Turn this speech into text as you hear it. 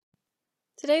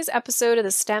Today's episode of the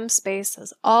STEM Space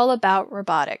is all about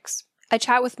robotics. I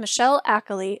chat with Michelle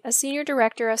Acaley, a senior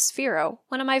director at Sphero,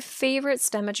 one of my favorite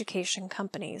STEM education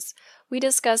companies. We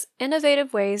discuss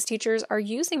innovative ways teachers are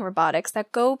using robotics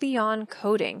that go beyond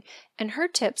coding and her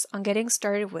tips on getting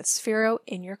started with Sphero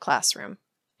in your classroom.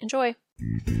 Enjoy.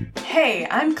 Hey,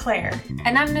 I'm Claire.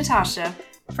 And I'm Natasha.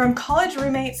 From college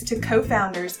roommates to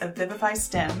co-founders of Vivify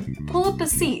STEM, pull up a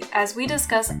seat as we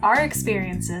discuss our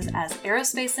experiences as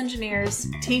aerospace engineers,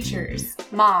 teachers,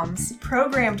 moms,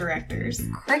 program directors,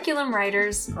 curriculum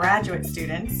writers, graduate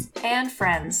students, and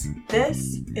friends.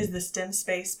 This is the STEM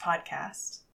Space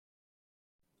Podcast.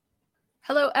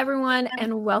 Hello, everyone,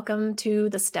 and welcome to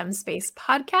the STEM Space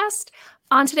Podcast.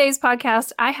 On today's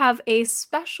podcast, I have a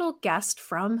special guest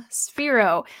from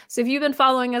Sphero. So if you've been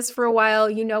following us for a while,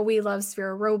 you know we love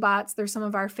Sphero robots. They're some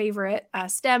of our favorite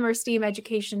STEM or STEAM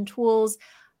education tools.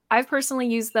 I've personally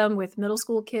used them with middle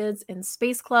school kids in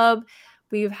Space Club.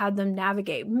 We've had them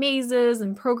navigate mazes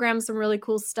and program some really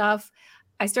cool stuff.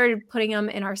 I started putting them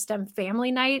in our STEM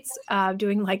family nights,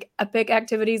 doing like epic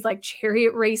activities like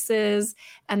chariot races,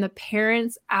 and the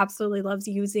parents absolutely loves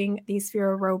using these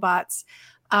Sphero robots.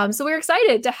 So we're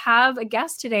excited to have a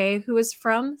guest today who is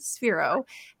from Sphero,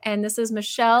 and this is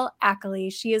Michelle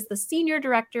Acaley. She is the Senior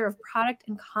Director of Product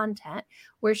and Content,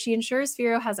 where she ensures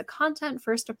Sphero has a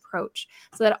content-first approach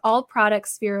so that all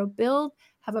products Sphero build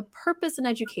have a purpose in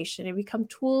education and become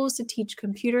tools to teach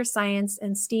computer science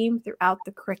and STEAM throughout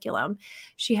the curriculum.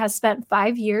 She has spent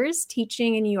 5 years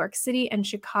teaching in New York City and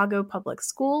Chicago public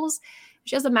schools.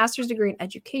 She has a master's degree in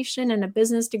education and a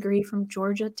business degree from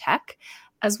Georgia Tech,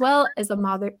 as well as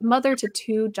a mother to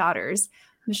 2 daughters.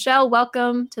 Michelle,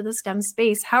 welcome to the STEM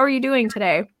Space. How are you doing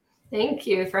today? Thank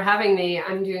you for having me.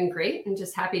 I'm doing great and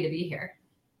just happy to be here.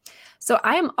 So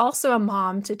I am also a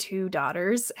mom to 2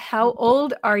 daughters. How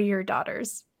old are your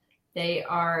daughters? They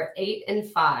are 8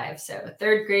 and 5, so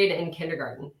 3rd grade and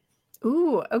kindergarten.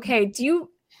 Ooh, okay. Do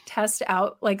you test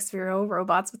out like Sphero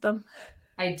robots with them?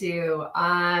 I do.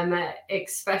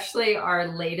 Especially our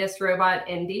latest robot,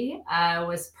 Indy,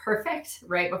 was perfect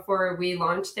right before we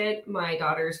launched it. My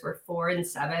daughters were 4 and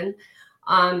 7.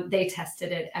 They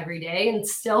tested it every day and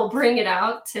still bring it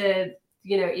out to,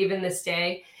 even this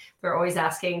day. They're always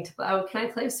asking, can I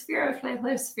play with Sphero? Can I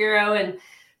play with Sphero? And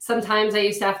sometimes I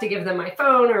used to have to give them my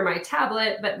phone or my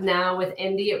tablet, but now with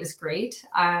Indy, it was great.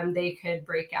 They could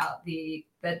break out the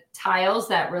tiles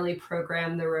that really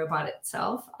program the robot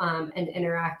itself and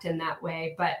interact in that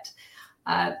way. But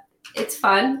it's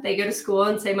fun. They go to school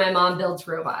and say, my mom builds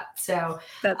robots. So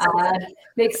that's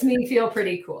makes me feel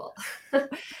pretty cool.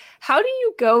 How do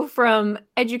you go from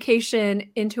education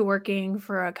into working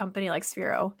for a company like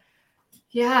Sphero?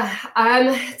 Yeah,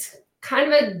 it's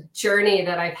kind of a journey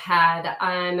that I've had.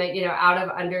 Out of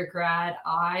undergrad,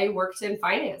 I worked in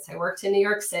finance. I worked in New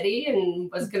York City and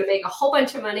was going to make a whole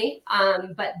bunch of money,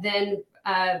 but then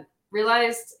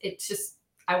realized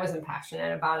I wasn't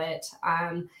passionate about it.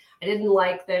 I didn't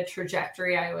like the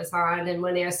trajectory I was on. And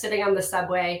when I was sitting on the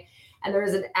subway and there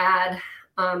was an ad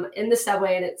in the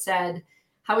subway and it said,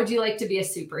 "How would you like to be a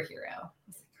superhero?"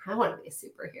 I want to be a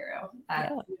superhero.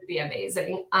 That would be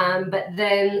amazing. But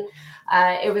then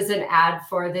it was an ad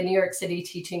for the New York City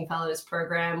Teaching Fellows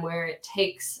Program, where it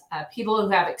takes people who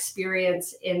have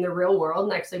experience in the real world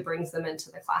and actually brings them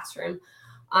into the classroom.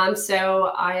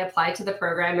 So I applied to the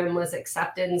program and was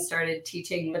accepted and started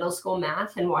teaching middle school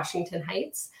math in Washington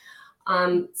Heights.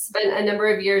 Spent a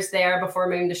number of years there before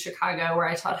moving to Chicago, where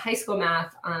I taught high school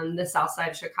math on the south side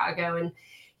of Chicago. And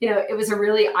it was a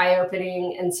really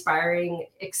eye-opening, inspiring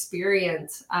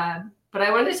experience. But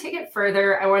I wanted to take it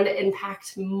further. I wanted to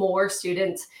impact more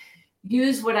students,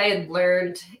 use what I had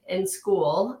learned in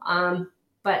school,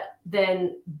 but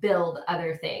then build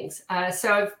other things.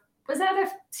 So I was at a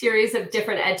series of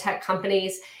different ed tech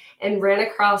companies and ran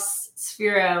across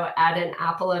Sphero at an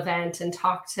Apple event and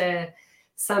talked to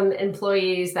some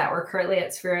employees that were currently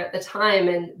at Sphero at the time,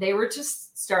 and they were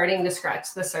just starting to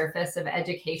scratch the surface of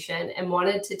education and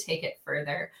wanted to take it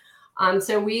further.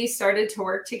 So we started to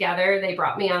work together. They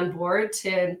brought me on board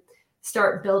to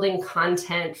start building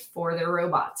content for their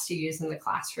robots to use in the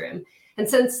classroom. And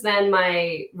since then,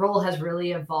 my role has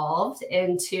really evolved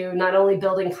into not only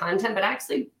building content, but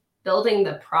actually building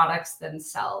the products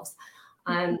themselves.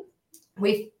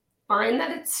 We find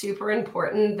that it's super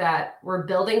important that we're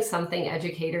building something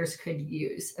educators could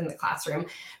use in the classroom,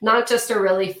 not just a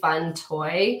really fun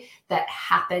toy that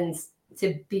happens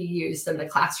to be used in the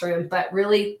classroom, but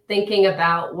really thinking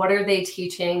about what are they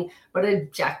teaching, what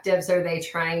objectives are they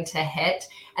trying to hit,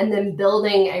 and then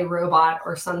building a robot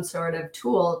or some sort of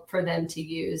tool for them to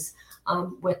use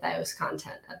with those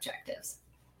content objectives.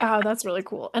 Oh, that's really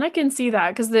cool. And I can see that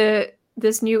because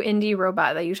this new indie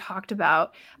robot that you talked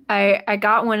about, I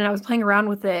got one and I was playing around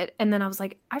with it, and then I was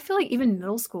like, I feel like even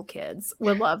middle school kids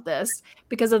would love this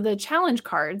because of the challenge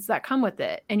cards that come with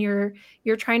it. And you're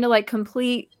trying to like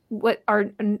complete what are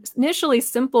initially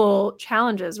simple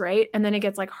challenges, right? And then it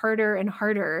gets like harder and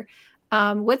harder.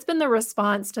 What's been the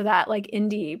response to that like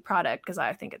indie product? Because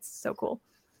I think it's so cool.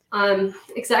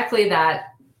 Exactly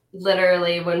that.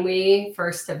 Literally, when we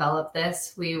first developed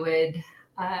this, we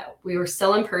were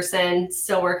still in person,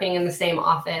 still working in the same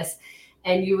office,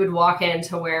 and you would walk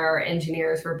into where our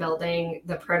engineers were building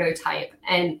the prototype,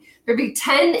 and there'd be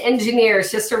 10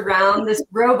 engineers just around this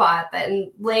robot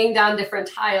and laying down different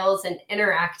tiles and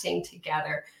interacting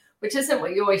together, which isn't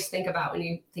what you always think about when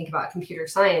you think about computer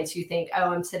science. You think,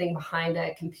 oh, I'm sitting behind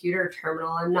a computer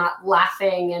terminal. I'm not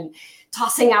laughing and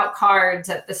tossing out cards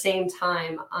at the same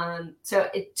time. So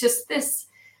it just this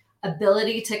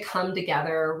ability to come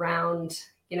together around,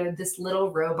 this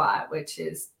little robot, which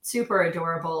is super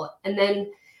adorable. And then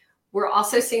we're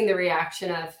also seeing the reaction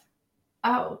of,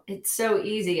 oh, it's so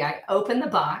easy. I open the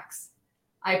box,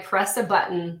 I press a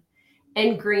button,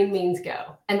 and green means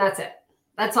go. And that's it.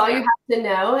 That's all you have to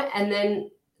know. And then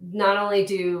not only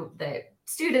do the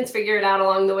students figure it out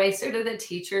along the way, so do the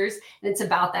teachers. And it's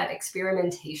about that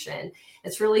experimentation.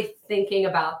 It's really thinking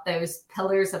about those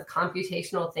pillars of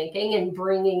computational thinking and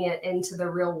bringing it into the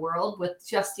real world with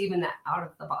just even that out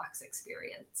of the box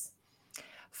experience.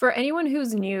 For anyone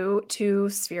who's new to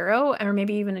Sphero, or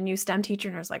maybe even a new STEM teacher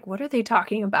and is like, what are they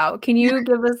talking about? Can you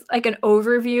give us like an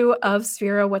overview of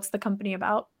Sphero? What's the company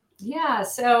about? Yeah,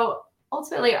 so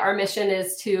ultimately our mission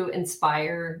is to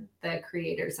inspire the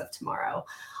creators of tomorrow.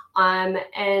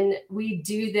 And we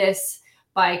do this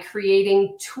by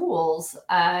creating tools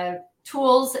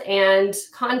and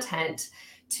content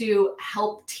to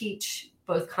help teach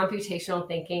both computational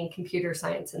thinking, computer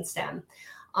science, and STEM.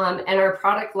 And our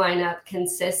product lineup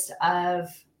consists of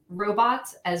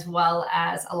robots as well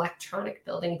as electronic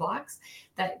building blocks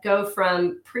that go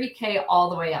from pre-K all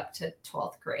the way up to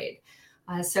 12th grade.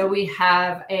 So we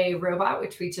have a robot,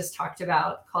 which we just talked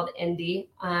about, called Indy.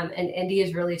 And Indy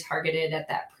is really targeted at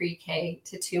that pre-K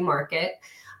to 2 market.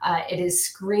 It is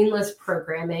screenless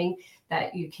programming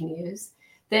that you can use.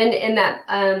 Then in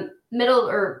that middle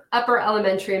or upper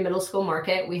elementary and middle school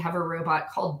market, we have a robot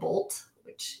called Bolt,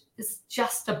 which is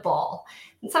just a ball.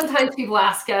 And sometimes people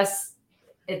ask us,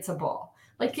 it's a ball.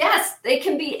 Like, yes, they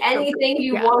can be anything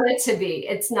you want it to be.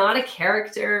 It's not a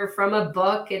character from a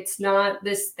book. It's not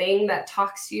this thing that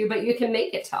talks to you, but you can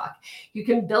make it talk. You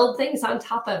can build things on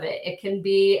top of it. It can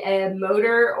be a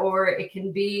motor, or it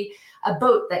can be a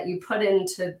boat that you put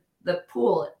into the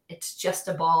pool. It's just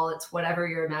a ball. It's whatever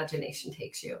your imagination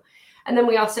takes you. And then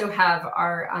we also have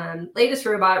our latest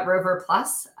robot, Rover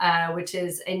Plus, which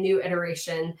is a new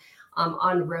iteration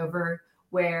on Rover,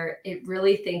 where it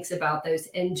really thinks about those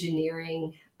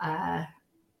engineering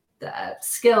the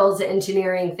skills,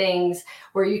 engineering things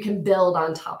where you can build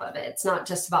on top of it. It's not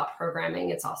just about programming.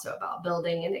 It's also about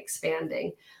building and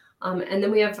expanding. And then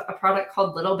we have a product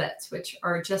called Little Bits, which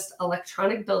are just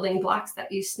electronic building blocks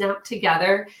that you snap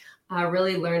together,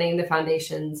 really learning the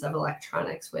foundations of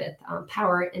electronics with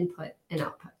power input and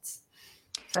outputs.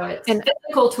 So it's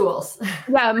physical tools.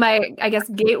 Yeah, I guess,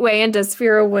 gateway into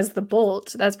Sphero was the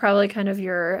Bolt. That's probably kind of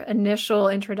your initial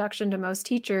introduction to most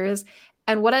teachers.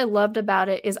 And what I loved about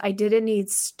it is I didn't need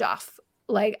stuff.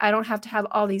 Like, I don't have to have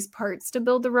all these parts to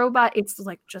build the robot. It's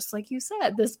like, just like you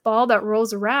said, this ball that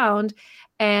rolls around,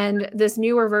 and this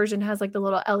newer version has like the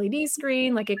little LED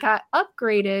screen. Like, it got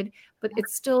upgraded, but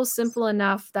it's still simple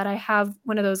enough that I have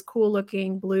one of those cool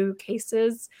looking blue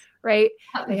cases, right?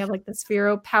 They have like the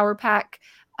Sphero power pack.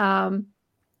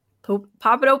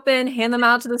 Pop it open, hand them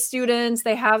out to the students.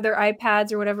 They have their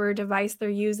iPads or whatever device they're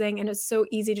using, and it's so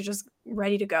easy to just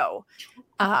ready to go.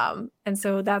 And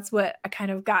so that's what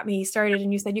kind of got me started.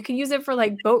 And you said you can use it for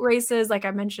like boat races, like I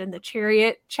mentioned, the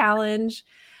chariot challenge.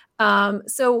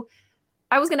 So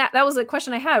that was a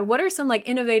question I had. What are some like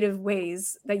innovative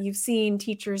ways that you've seen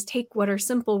teachers take what are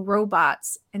simple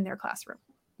robots in their classroom?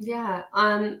 Yeah.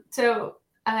 So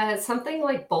something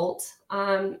like Bolt,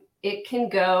 it can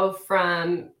go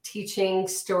from teaching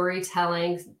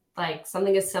storytelling, like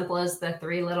something as simple as the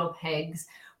 3 Little Pigs,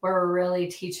 where we're really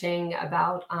teaching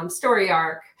about story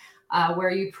arc, where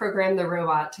you program the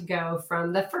robot to go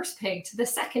from the first pig to the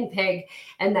second pig,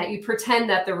 and that you pretend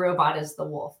that the robot is the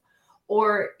wolf.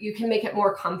 Or you can make it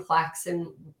more complex. And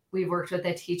we worked with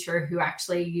a teacher who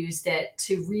actually used it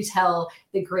to retell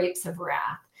the Grapes of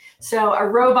Wrath. So a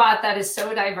robot that is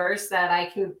so diverse that I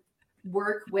can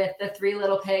work with the 3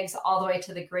 Little Pigs all the way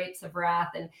to the Grapes of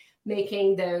Wrath, and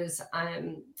making those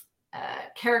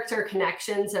character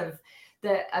connections of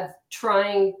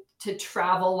trying to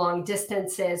travel long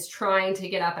distances, trying to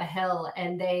get up a hill,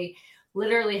 and they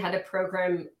literally had to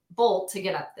program Bolt to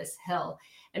get up this hill,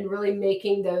 and really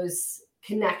making those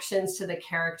connections to the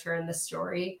character and the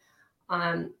story.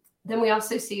 Then we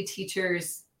also see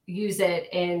teachers use it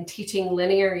in teaching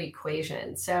linear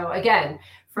equations. So again,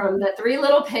 from the Three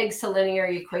Little Pigs to linear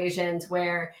equations,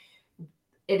 where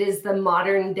it is the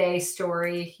modern day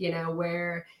story,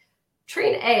 where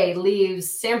train A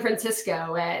leaves San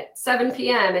Francisco at 7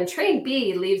 p.m. and train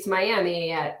B leaves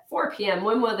Miami at 4 p.m.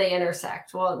 When will they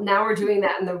intersect? Well, now we're doing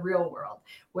that in the real world,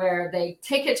 where they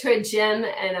take it to a gym,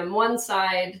 and on one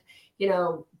side,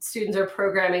 students are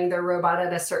programming their robot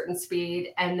at a certain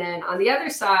speed. And then on the other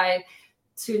side,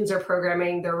 students are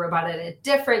programming their robot at a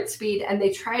different speed, and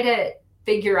they try to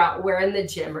figure out where in the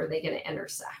gym are they going to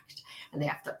intersect. And they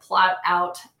have to plot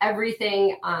out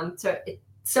everything. So it's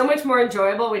so much more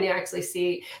enjoyable when you actually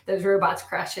see those robots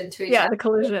crash into each other. Yeah, the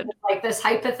collision. Like this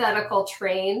hypothetical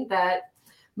train that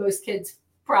most kids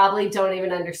probably don't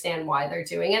even understand why they're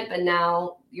doing it, but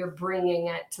now you're bringing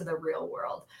it to the real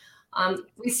world.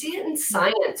 We see it in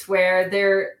science, where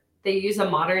they use a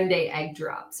modern day egg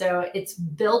drop. So it's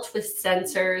built with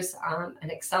sensors, an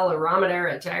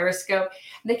accelerometer, a gyroscope,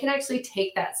 and they can actually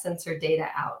take that sensor data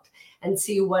out and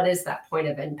see what is that point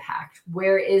of impact.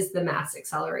 Where is the mass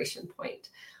acceleration point?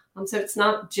 So it's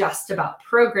not just about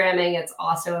programming, it's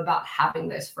also about having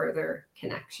those further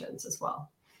connections as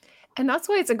well. And that's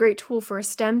why it's a great tool for a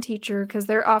STEM teacher, because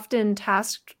they're often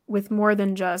tasked with more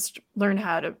than just learn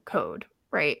how to code,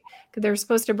 right? Because they're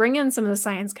supposed to bring in some of the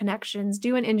science connections,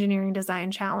 do an engineering design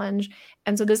challenge.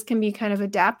 And so this can be kind of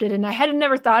adapted. And I had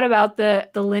never thought about the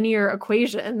linear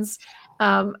equations.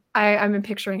 I'm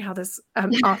picturing how this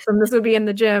awesome this would be in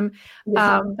the gym.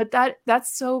 But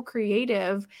that's so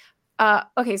creative.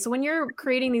 Okay, so when you're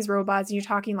creating these robots, you're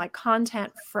talking like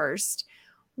content first.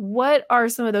 What are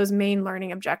some of those main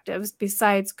learning objectives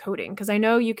besides coding? Because I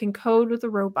know you can code with a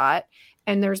robot,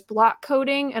 and there's block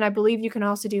coding, and I believe you can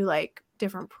also do like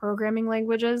different programming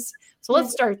languages. So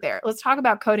let's start there. Let's talk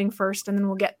about coding first, and then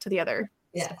we'll get to the other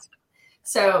stuff.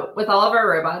 So with all of our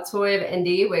robots, we have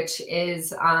Indy, which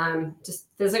is just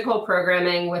physical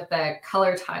programming with the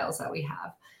color tiles that we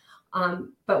have.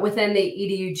 But within the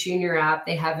EDU Junior app,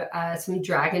 they have some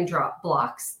drag and drop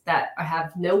blocks that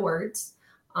have no words.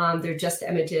 They're just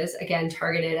images, again,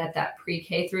 targeted at that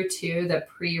pre-K through 2, the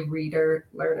pre-reader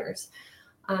learners.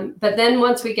 But then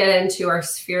once we get into our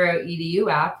Sphero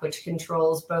EDU app, which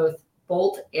controls both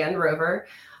Bolt and Rover,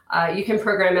 you can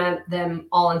program them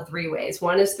all in 3 ways.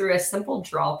 One is through a simple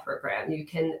draw program. You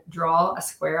can draw a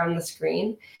square on the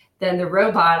screen. Then the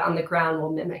robot on the ground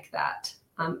will mimic that.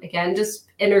 Again, just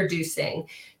introducing,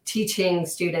 teaching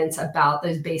students about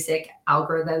those basic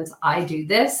algorithms. I do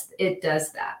this, it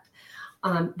does that.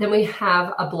 Then we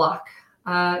have a block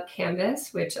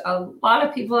canvas, which a lot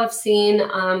of people have seen,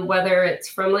 whether it's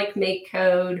from like Make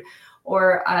Code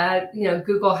or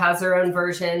Google has their own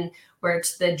version where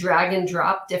it's the drag and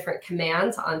drop different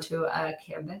commands onto a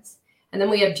canvas. And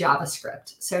then we have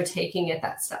JavaScript, so taking it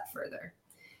that step further.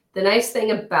 The nice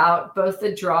thing about both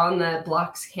the draw and the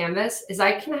blocks canvas is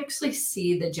I can actually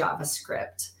see the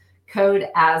JavaScript code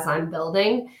as I'm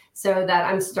building, so that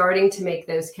I'm starting to make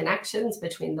those connections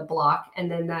between the block and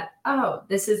then that, oh,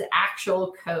 this is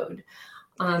actual code.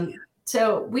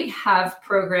 So we have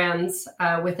programs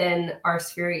within our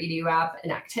Sphero EDU app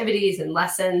and activities and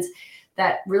lessons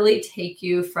that really take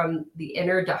you from the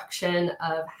introduction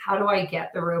of how do I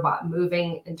get the robot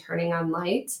moving and turning on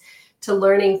lights to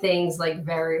learning things like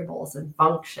variables and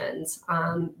functions,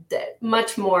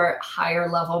 much more higher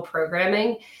level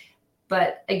programming.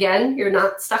 But again, you're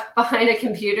not stuck behind a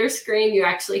computer screen. You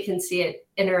actually can see it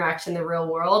interact in the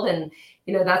real world. And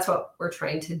that's what we're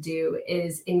trying to do,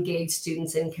 is engage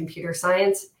students in computer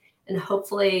science and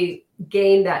hopefully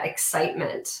gain that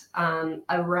excitement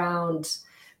around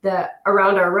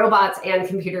our robots and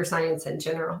computer science in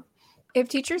general. If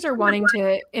teachers are wanting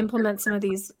to implement some of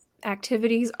these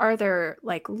activities, are there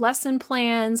like lesson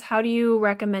plans? How do you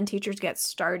recommend teachers get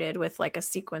started with like a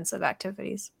sequence of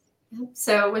activities?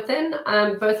 So within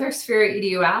both our Sphero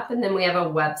EDU app, and then we have a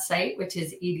website, which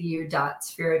is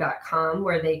edu.sphero.com,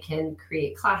 where they can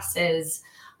create classes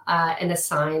and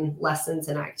assign lessons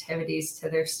and activities to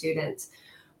their students.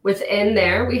 Within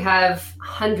there, we have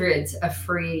hundreds of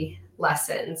free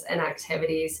lessons and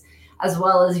activities, as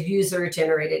well as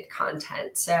user-generated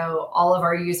content. So all of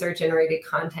our user-generated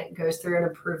content goes through an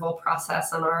approval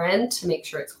process on our end to make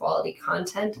sure it's quality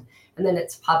content, and then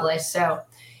it's published. So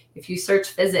if you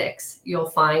search physics, you'll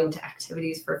find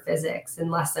activities for physics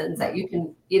and lessons that you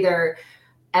can either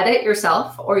edit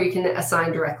yourself or you can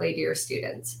assign directly to your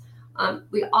students.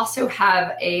 We also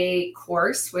have a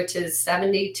course, which is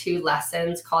 72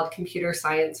 lessons called Computer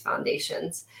Science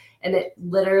Foundations. And it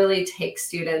literally takes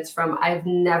students from I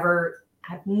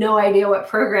have no idea what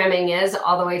programming is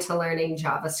all the way to learning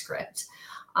JavaScript.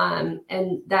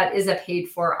 And that is a paid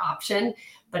for option,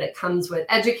 but it comes with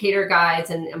educator guides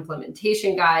and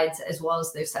implementation guides, as well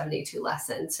as those 72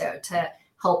 lessons. So to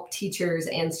help teachers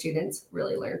and students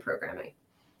really learn programming.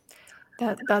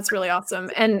 That's really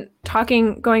awesome. And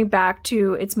going back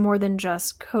to it's more than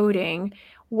just coding,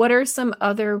 what are some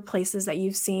other places that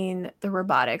you've seen the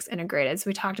robotics integrated? So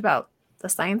we talked about the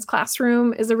science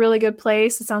classroom is a really good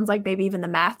place. It sounds like maybe even the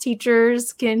math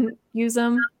teachers can use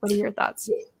them. What are your thoughts?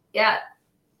 Yeah,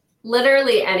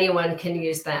 literally anyone can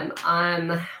use them.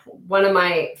 One of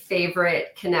my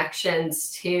favorite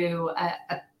connections to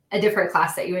a different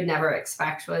class that you would never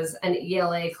expect was an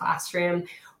ELA classroom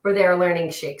where they were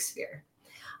learning Shakespeare.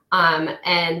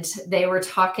 And they were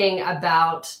talking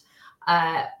about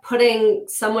putting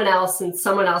someone else in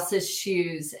someone else's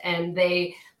shoes, and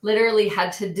they literally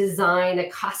had to design a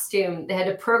costume. They had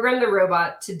to program the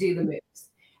robot to do the moves.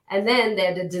 And then they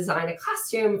had to design a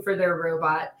costume for their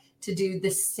robot to do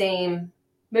the same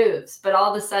moves. But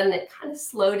all of a sudden, it kind of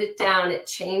slowed it down. It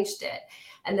changed it.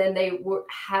 And then they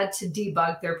had to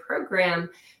debug their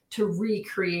program to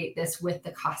recreate this with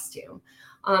the costume.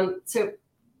 So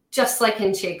just like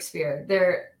in Shakespeare,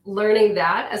 they're learning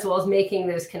that as well as making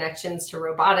those connections to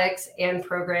robotics and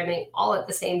programming all at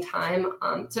the same time.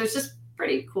 So it's just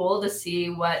pretty cool to see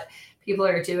what people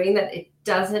are doing, that it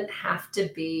doesn't have to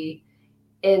be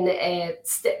in a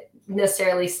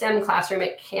necessarily STEM classroom.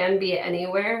 It can be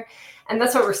anywhere. And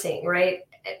that's what we're seeing, right?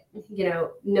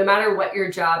 No matter what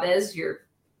your job is, you're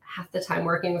half the time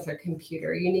working with a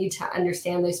computer. You need to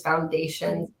understand those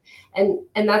foundations. And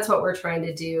that's what we're trying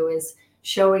to do, is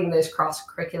showing those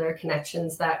cross-curricular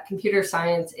connections that computer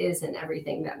science is in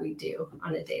everything that we do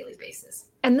on a daily basis.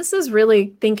 And this is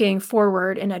really thinking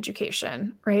forward in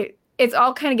education, right? It's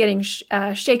all kind of getting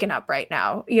shaken up right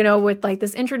now, with like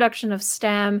this introduction of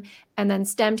STEM, and then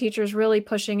STEM teachers really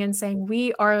pushing and saying,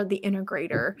 we are the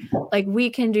integrator. Like,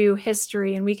 we can do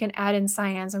history and we can add in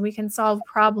science and we can solve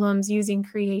problems using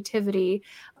creativity.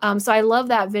 So I love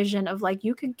that vision of like,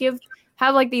 you could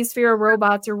have like these Sphero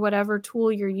robots or whatever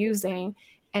tool you're using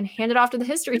and hand it off to the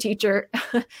history teacher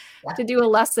to do a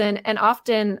lesson. And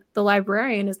often the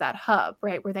librarian is that hub,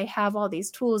 right, where they have all these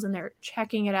tools and they're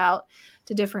checking it out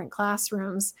to different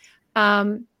classrooms.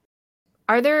 Can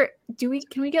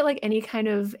we get like any kind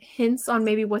of hints on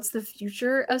maybe what's the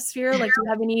future of Sphero? Like, do you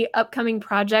have any upcoming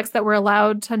projects that we're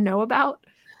allowed to know about?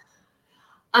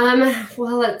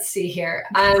 Well, let's see here.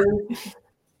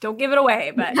 Don't give it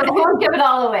away, but I won't give it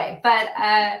all away. But,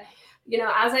 as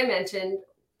I mentioned,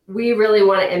 we really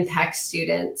want to impact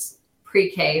students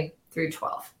pre-K through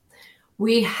 12.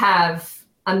 We have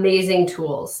amazing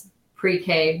tools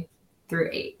pre-K through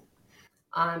 8.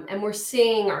 And we're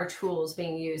seeing our tools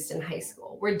being used in high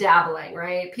school. We're dabbling,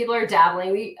 right? People are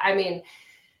dabbling.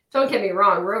 Don't get me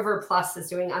wrong, Rover Plus is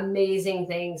doing amazing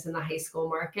things in the high school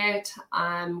market,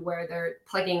 where they're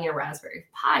plugging a Raspberry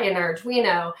Pi and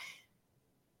Arduino.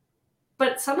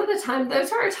 But some of the time,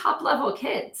 those are our top level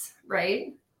kids,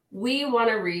 right? We want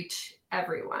to reach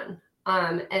everyone.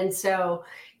 And so,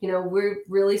 we're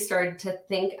really starting to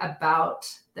think about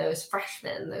those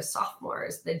freshmen, those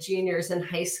sophomores, the juniors in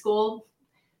high school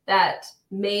that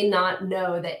may not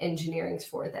know that engineering's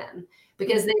for them,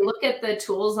 because they look at the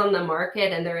tools on the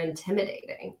market and they're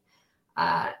intimidating.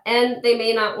 And they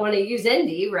may not want to use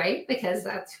Indie, right? Because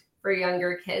that's for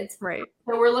younger kids. Right.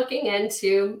 So we're looking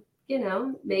into,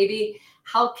 maybe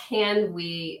how can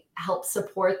we help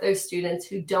support those students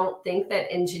who don't think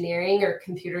that engineering or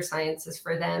computer science is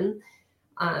for them?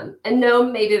 And no,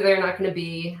 maybe they're not going to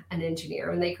be an engineer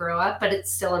when they grow up, but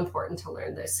it's still important to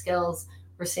learn those skills.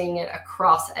 We're seeing it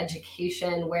across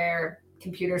education where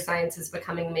computer science is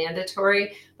becoming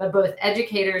mandatory, but both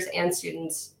educators and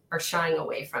students are shying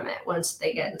away from it once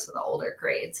they get into the older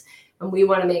grades. And we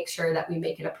want to make sure that we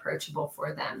make it approachable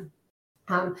for them.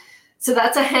 So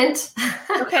that's a hint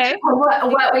okay. of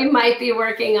what we might be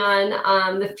working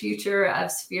on, the future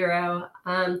of Sphero.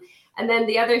 And then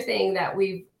the other thing that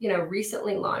we've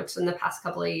recently launched in the past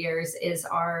couple of years is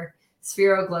our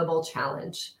Sphero Global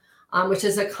Challenge, which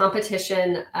is a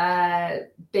competition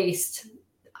based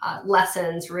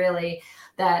lessons really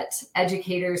that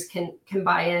educators can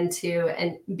buy into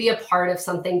and be a part of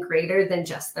something greater than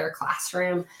just their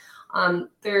classroom.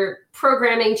 They're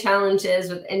programming challenges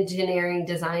with engineering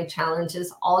design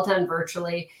challenges, all done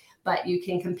virtually, but you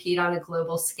can compete on a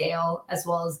global scale as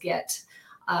well as get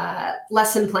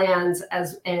lesson plans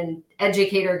and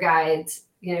educator guides,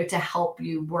 to help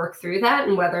you work through that.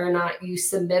 And whether or not you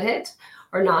submit it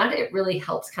or not, it really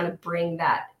helps kind of bring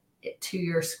that to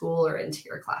your school or into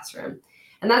your classroom.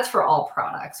 And that's for all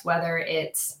products, whether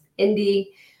it's Indie,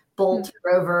 Bolt,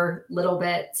 Rover, Little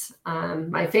Bits.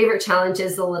 My favorite challenge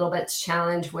is the Little Bits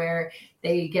challenge, where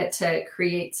they get to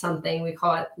create something. We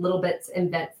call it Little Bits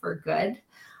Invent for Good.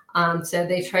 So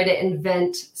they try to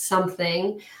invent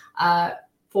something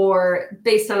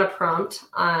based on a prompt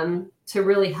to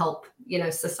really help,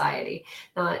 society.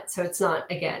 So it's not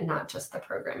just the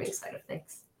programming side of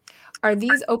things. Are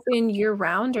these open year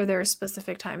round, or there are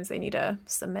specific times they need to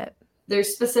submit?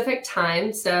 There's specific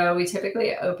times. So we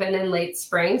typically open in late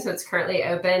spring. So it's currently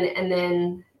open, and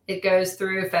then it goes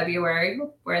through February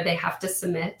where they have to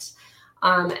submit.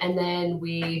 And then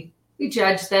we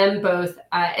judge them both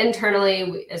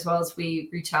internally, as well as we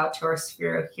reach out to our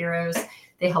Sphero heroes.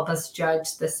 They help us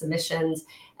judge the submissions.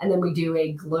 And then we do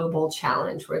a global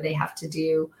challenge where they have to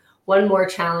do one more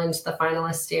challenge, the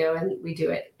finalists do, and we do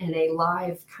it in a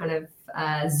live kind of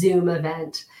Zoom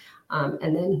event.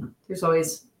 And then there's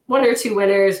always one or two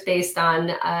winners based on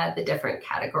the different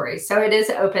categories. So it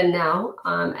is open now,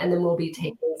 and then we'll be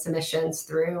taking submissions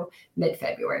through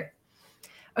mid-February.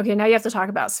 Okay, now you have to talk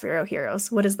about Sphero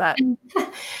Heroes. What is that?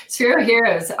 Sphero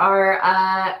Heroes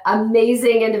are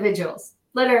amazing individuals,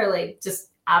 literally just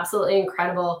absolutely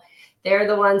incredible. They're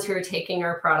the ones who are taking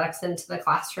our products into the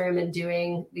classroom and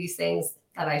doing these things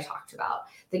that I talked about.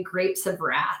 The Grapes of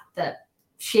Wrath, the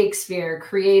Shakespeare,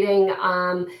 creating,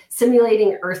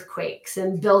 simulating earthquakes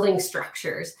and building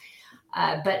structures.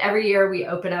 But every year we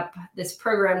open up this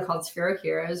program called Sphero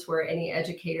Heroes, where any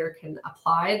educator can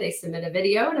apply. They submit a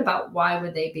video and about why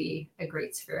would they be a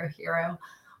great Sphero hero.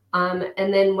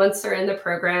 And then once they're in the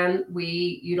program,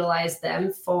 we utilize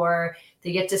them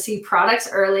they get to see products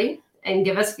early and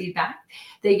give us feedback.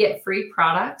 They get free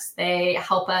products. They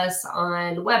help us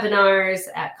on webinars,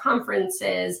 at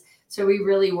conferences. So we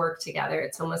really work together.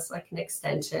 It's almost like an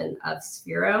extension of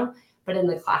Sphero, but in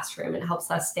the classroom. It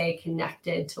helps us stay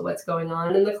connected to what's going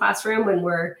on in the classroom when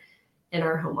we're in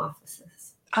our home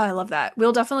offices. Oh, I love that.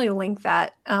 We'll definitely link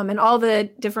that. And all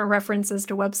the different references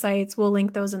to websites, we'll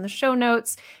link those in the show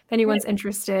notes if anyone's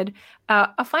interested.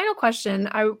 A final question.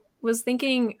 I was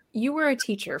thinking, you were a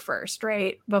teacher first,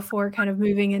 right? Before kind of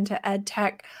moving into ed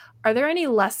tech. Are there any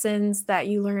lessons that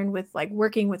you learned with like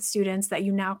working with students that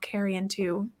you now carry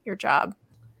into your job?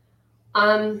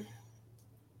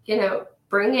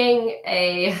 Bringing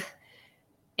a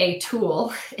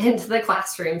tool into the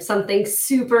classroom, something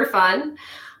super fun,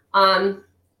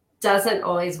 doesn't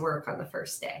always work on the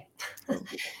first day.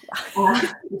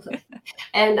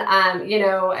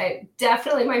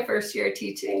 Definitely my first year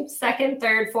teaching, second,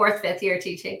 third, fourth, fifth year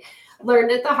teaching, learned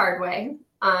it the hard way.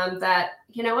 That,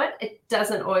 it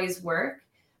doesn't always work.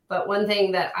 But one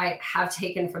thing that I have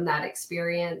taken from that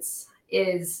experience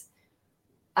is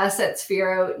us at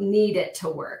Sphero need it to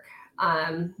work,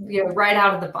 right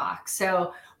out of the box.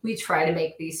 So we try to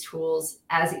make these tools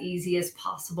as easy as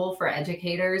possible for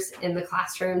educators in the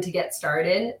classroom to get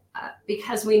started,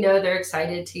 because we know they're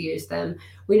excited to use them.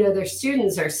 We know their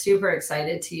students are super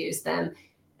excited to use them.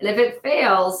 And if it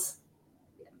fails,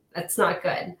 that's not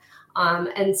good.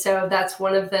 And so that's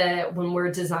when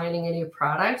we're designing a new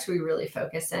product, we really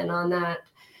focus in on that.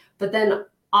 But then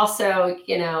also,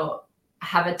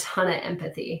 have a ton of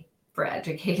empathy for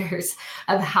educators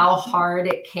of how hard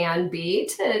it can be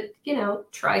to,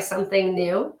 try something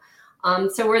new.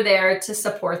 So we're there to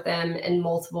support them in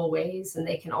multiple ways, and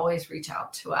they can always reach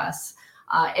out to us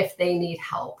if they need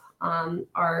help.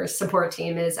 Our support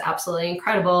team is absolutely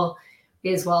incredible.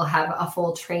 We as well have a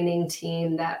full training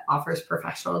team that offers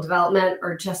professional development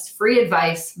or just free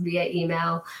advice via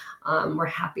email. We're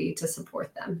happy to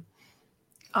support them.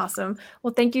 Awesome.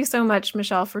 Well, thank you so much,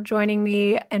 Michelle, for joining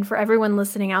me. And for everyone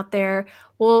listening out there,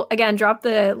 we'll again drop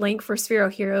the link for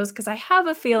Sphero Heroes, because I have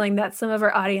a feeling that some of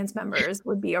our audience members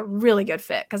would be a really good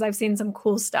fit, because I've seen some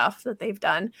cool stuff that they've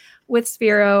done with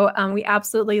Sphero. We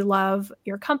absolutely love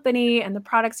your company and the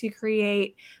products you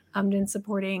create, and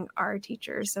supporting our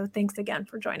teachers. So thanks again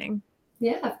for joining.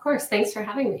 Yeah, of course. Thanks for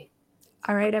having me.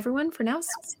 All right, everyone. For now,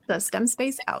 the STEM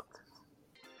Space out.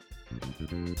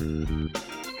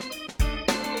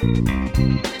 Thank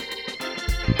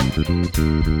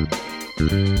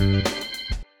you.